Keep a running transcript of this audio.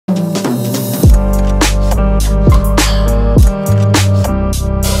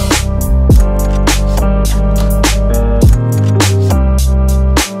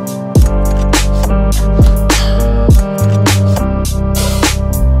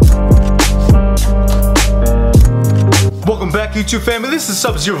back, YouTube family. This is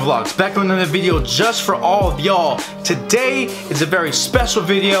SUBZERU Vlogs, back with another video just for all of y'all. Today is a very special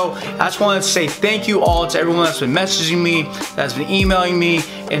video. I just wanted to say thank you all to everyone that's been messaging me, that's been emailing me,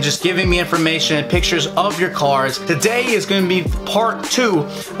 and just giving me information and pictures of your cars. Today is going to be part 2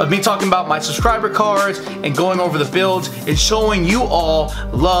 of me talking about my subscriber cars and going over the builds and showing you all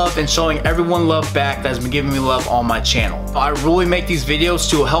love and showing everyone love back that's been giving me love on my channel. I really make these videos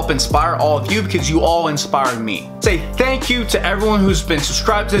to help inspire all of you because you all inspired me. Say thank you to everyone who's been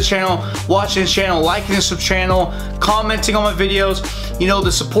subscribed to the channel, watching this channel, liking this channel, commenting on my videos. You know,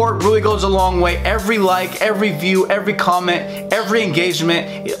 the support really goes a long way. Every like, every view, every comment, every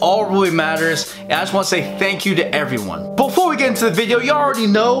engagement, it all really matters. And I just want to say thank you to everyone. Before we get into the video, you already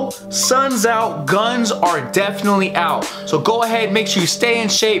know, sun's out, guns are definitely out. So go ahead, make sure you stay in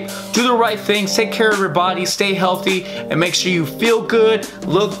shape, do the right things, take care of your body, stay healthy, and make sure you feel good,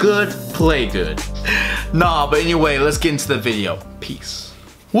 look good, play good. Nah, but anyway, let's get into the video. Peace.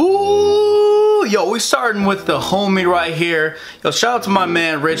 Woo! Yo, we starting with the homie right here. Yo, shout out to my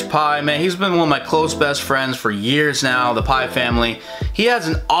man Rich Pie, man. He's been one of my close best friends for years now, the Pie family. He has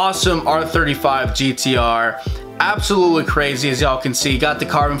an awesome R35 GTR. Absolutely crazy, as y'all can see. Got the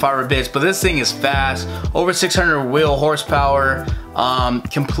carbon fiber bits, but this thing is fast. Over 600 wheel horsepower.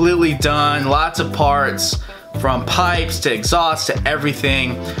 Completely done. Lots of parts. From pipes to exhaust to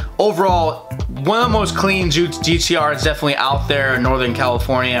everything. Overall, one of the most clean GTRs definitely out there in Northern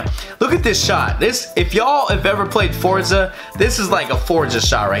California. Look at this shot. This, if y'all have ever played Forza, this is like a Forza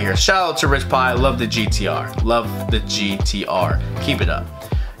shot right here. Shout out to Rich Pie. Love the GTR. Love the GTR. Keep it up.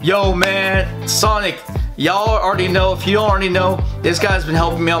 Yo, man, Sonic. Y'all already know, if you don't already know, this guy's been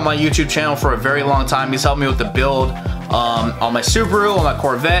helping me on my YouTube channel for a very long time. He's helped me with the build on my Subaru, on my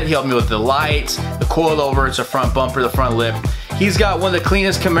Corvette. He helped me with the lights, the coilovers, the front bumper, the front lip. He's got one of the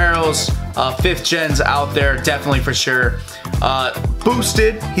cleanest Camaros, 5th gens out there, definitely for sure.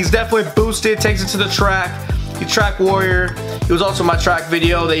 Boosted, he's definitely boosted, takes it to the track. He's track warrior. He was also my track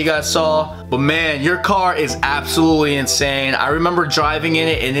video that you guys saw. But man, your car is absolutely insane. I remember driving in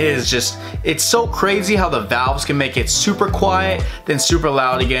it and it is just, it's so crazy how the valves can make it super quiet, then super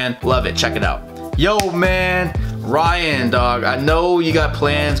loud again. Love it, check it out. Yo man, Ryan, dog, I know you got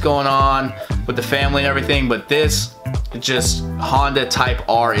plans going on with the family and everything, but this just Honda Type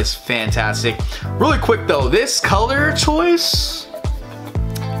R is fantastic. Really quick though, this color choice,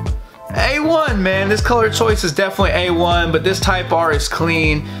 A1, man. This color choice is definitely A1, but this Type R is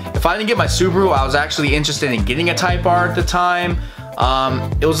clean. If I didn't get my Subaru, I was actually interested in getting a Type R at the time.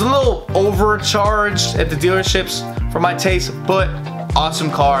 It was a little overcharged at the dealerships for my taste, but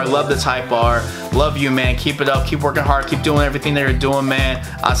awesome car. Love the Type R. Love you, man. Keep it up. Keep working hard. Keep doing everything that you're doing, man.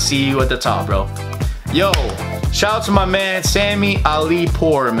 I'll see you at the top, bro. Yo, shout out to my man Sammy Ali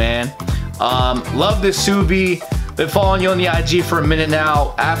Poor, man. Love this Subi. Been following you on the IG for a minute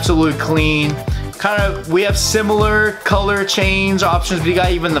now. Absolutely clean. Kind of, we have similar color change options, but you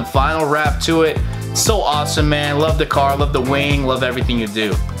got even the vinyl wrap to it. So awesome, man. Love the car, love the wing, love everything you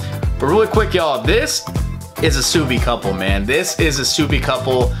do. But really quick, y'all, this is a Subi couple, man. This is a Subi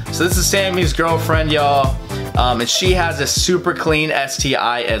couple. So this is Sammy's girlfriend, y'all. And she has a super clean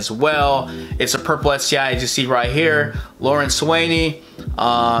STI as well. It's a purple STI, as you see right here. Lauren Swaney.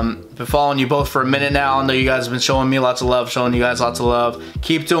 Been following you both for a minute now. I know you guys have been showing me lots of love, showing you guys lots of love.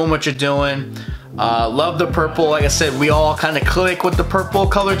 Keep doing what you're doing. Love the purple. Like I said, we all kind of click with the purple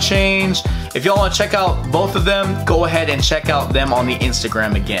color change. If y'all want to check out both of them, go ahead and check out them on the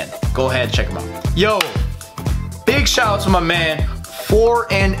Instagram again. Go ahead, check them out. Yo, big shout out to my man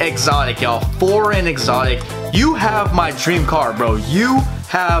FORGESTAR Exotic, y'all. FORGESTAR Exotic. You have my dream car, bro. You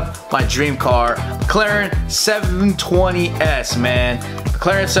have my dream car. McLaren 720S, man.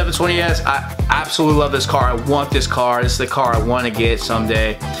 McLaren 720S. I absolutely love this car. I want this car. This is the car I want to get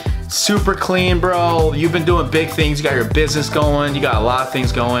someday. Super clean, bro. You've been doing big things. You got your business going. You got a lot of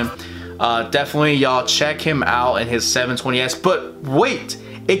things going. Definitely, y'all check him out in his 720S. But wait,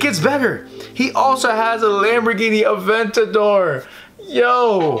 it gets better. He also has a Lamborghini Aventador.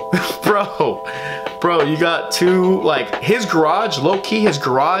 Yo, bro, you got two, like, his garage, low-key, his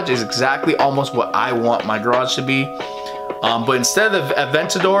garage is exactly almost what I want my garage to be. But instead of the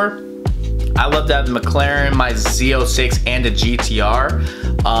Aventador, I love to have the McLaren, my Z06, and the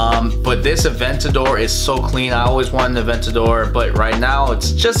GTR. But this Aventador is so clean. I always wanted an Aventador, but right now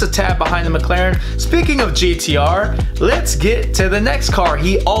it's just a tad behind the McLaren. Speaking of GTR, let's get to the next car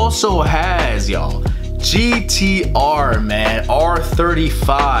he also has, y'all. GTR, man,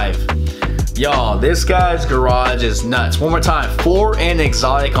 R35. Y'all, this guy's garage is nuts. One more time, FORGESTAR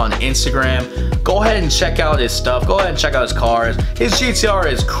Exotic on Instagram. Go ahead and check out his stuff. Go ahead and check out his cars. His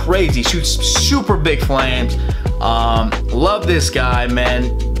GTR is crazy. Shoots super big flames. Love this guy,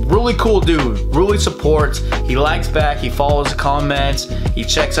 man. Really cool dude, really supports, he likes back, he follows the comments, he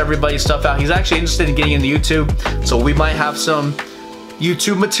checks everybody's stuff out. He's actually interested in getting into YouTube, so we might have some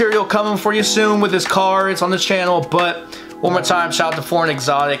YouTube material coming for you soon with his car. It's on the channel. But one more time, shout out to Foreign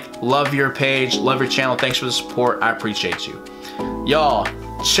Exotic. Love your page, love your channel. Thanks for the support, I appreciate you. Y'all,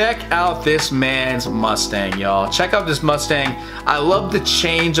 check out this man's Mustang, y'all. Check out this Mustang. I love the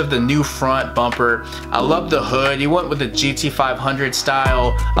change of the new front bumper. I love the hood. He went with the GT500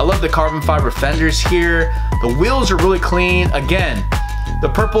 style. I love the carbon fiber fenders here. The wheels are really clean. Again, the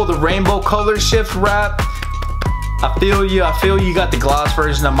purple, the rainbow color shift wrap. I feel you. I feel you got the gloss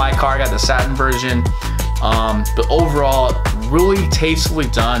version of my car. I got the satin version. But overall, really tastefully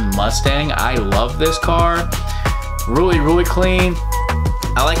done Mustang. I love this car. Really, really clean.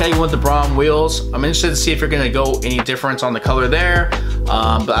 I like how you went the brown wheels. I'm interested to see if you're gonna go any difference on the color there.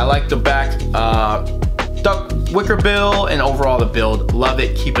 But I like the back duck wicker bill and overall the build. Love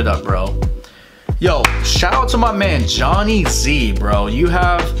it, keep it up, bro. Yo, shout out to my man Johnny Z, bro. You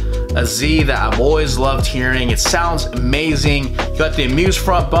have a Z that I've always loved hearing. It sounds amazing. You got the Amuse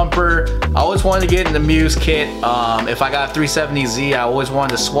front bumper. I always wanted to get an Amuse kit. If I got a 370Z, I always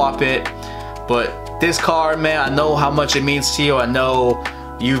wanted to swap it. But this car, man, I know how much it means to you. I know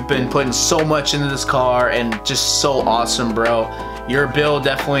you've been putting so much into this car and just so awesome, bro. Your build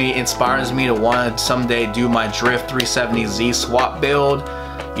definitely inspires me to want to someday do my Drift 370Z swap build,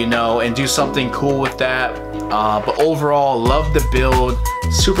 you know, and do something cool with that. But overall, love the build.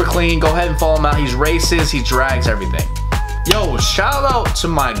 Super clean. Go ahead and follow him out. He races, he drags, everything. Yo, shout out to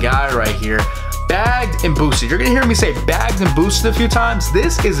my guy right here. Bagged and boosted. You're gonna hear me say bagged and boosted a few times.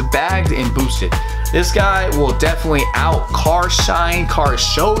 This is bagged and boosted. This guy will definitely out car shine, car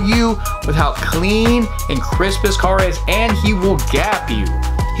show you with how clean and crisp his car is, and he will gap you.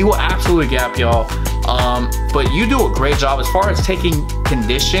 He will absolutely gap y'all. But you do a great job as far as taking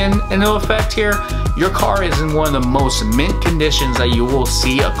condition into effect here. Your car is in one of the most mint conditions that you will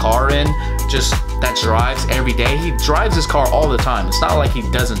see a car in, just that drives every day. He drives his car all the time. It's not like he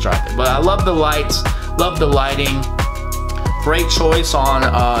doesn't drive it. But I love the lights, love the lighting. Great choice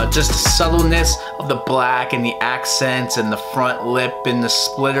on just the subtleness of the black and the accents and the front lip and the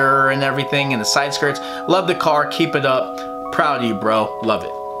splitter and everything and the side skirts. Love the car, keep it up. Proud of you, bro, love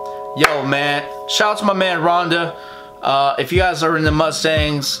it. Yo, man, shout out to my man Rhonda. If you guys are in the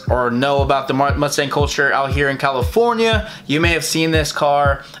Mustangs or know about the Mustang culture out here in California, you may have seen this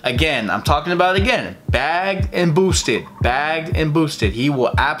car. Again, I'm talking about it again. Bagged and boosted. Bagged and boosted. He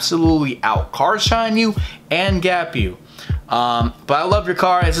will absolutely out car shine you and gap you. But I love your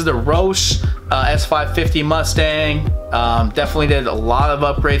car. This is the Roche S550 Mustang. Definitely did a lot of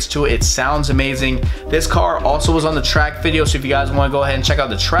upgrades to it. It sounds amazing. This car also was on the track video, so if you guys want to go ahead and check out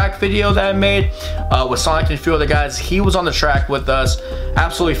the track video that I made with Sonic and a few other guys, he was on the track with us.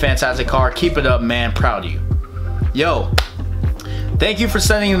 Absolutely fantastic car. Keep it up, man. Proud of you. Yo, thank you for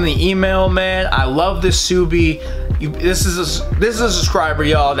sending in the email, man. I love this Subi. This is a subscriber,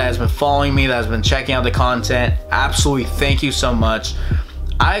 y'all, that has been following me, that has been checking out the content. Absolutely, thank you so much.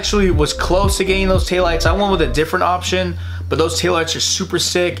 I actually was close to getting those taillights. I went with a different option, but those taillights are super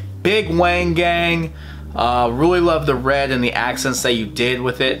sick. Big Wang Gang. Really love the red and the accents that you did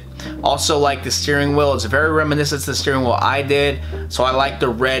with it. Also like the steering wheel. It's very reminiscent to the steering wheel I did. So I like the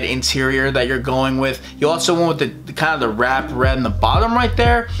red interior that you're going with. You also went with the kind of the wrapped red in the bottom right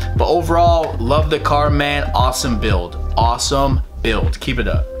there. But overall, love the car, man. Awesome build. Awesome build. Keep it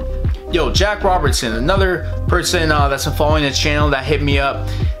up. Yo, Jack Robertson, another person that's been following the channel that hit me up.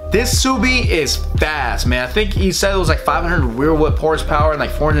 This Subi is fast, man. I think he said it was like 500 rear whip horsepower and like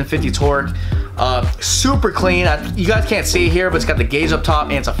 450 torque. Super clean. You guys can't see it here, but it's got the gauge up top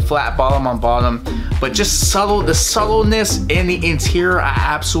and it's a flat bottom on bottom. But just the subtleness in the interior, I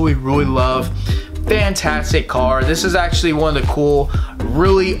absolutely really love. Fantastic car. This is actually one of the cool,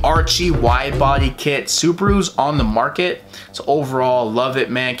 really archy wide body kit Subarus on the market. So overall, love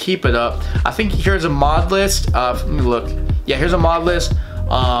it, man. Keep it up. I think here's a mod list. Let me look. Yeah, here's a mod list.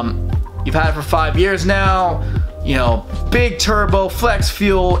 You've had it for 5 years now. You know, big turbo, flex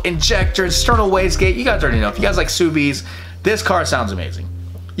fuel, injector, external wastegate. You guys already know. If you guys like Subis, this car sounds amazing.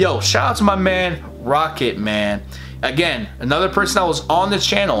 Yo, shout out to my man Rocket, man. Again, another person that was on the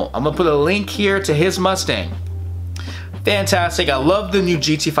channel. I'm gonna put a link here to his Mustang. Fantastic. I love the new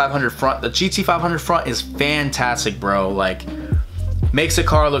GT500 front. The GT500 front is fantastic, bro. Like, makes the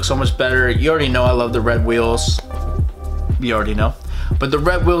car look so much better. You already know I love the red wheels. You already know. But the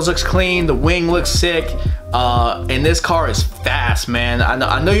red wheels looks clean, the wing looks sick, and this car is fast, man.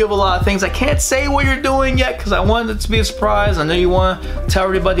 I know you have a lot of things. I can't say what you're doing yet because I want it to be a surprise. I know you want to tell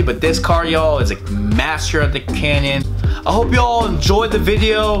everybody, but this car, y'all, is a master at the canyon. I hope y'all enjoyed the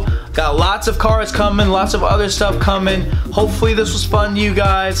video. Got lots of cars coming, lots of other stuff coming. Hopefully this was fun to you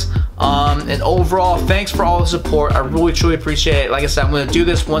guys. And overall, thanks for all the support. I really truly appreciate it. Like I said, I'm going to do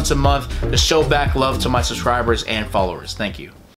this once a month to show back love to my subscribers and followers. Thank you.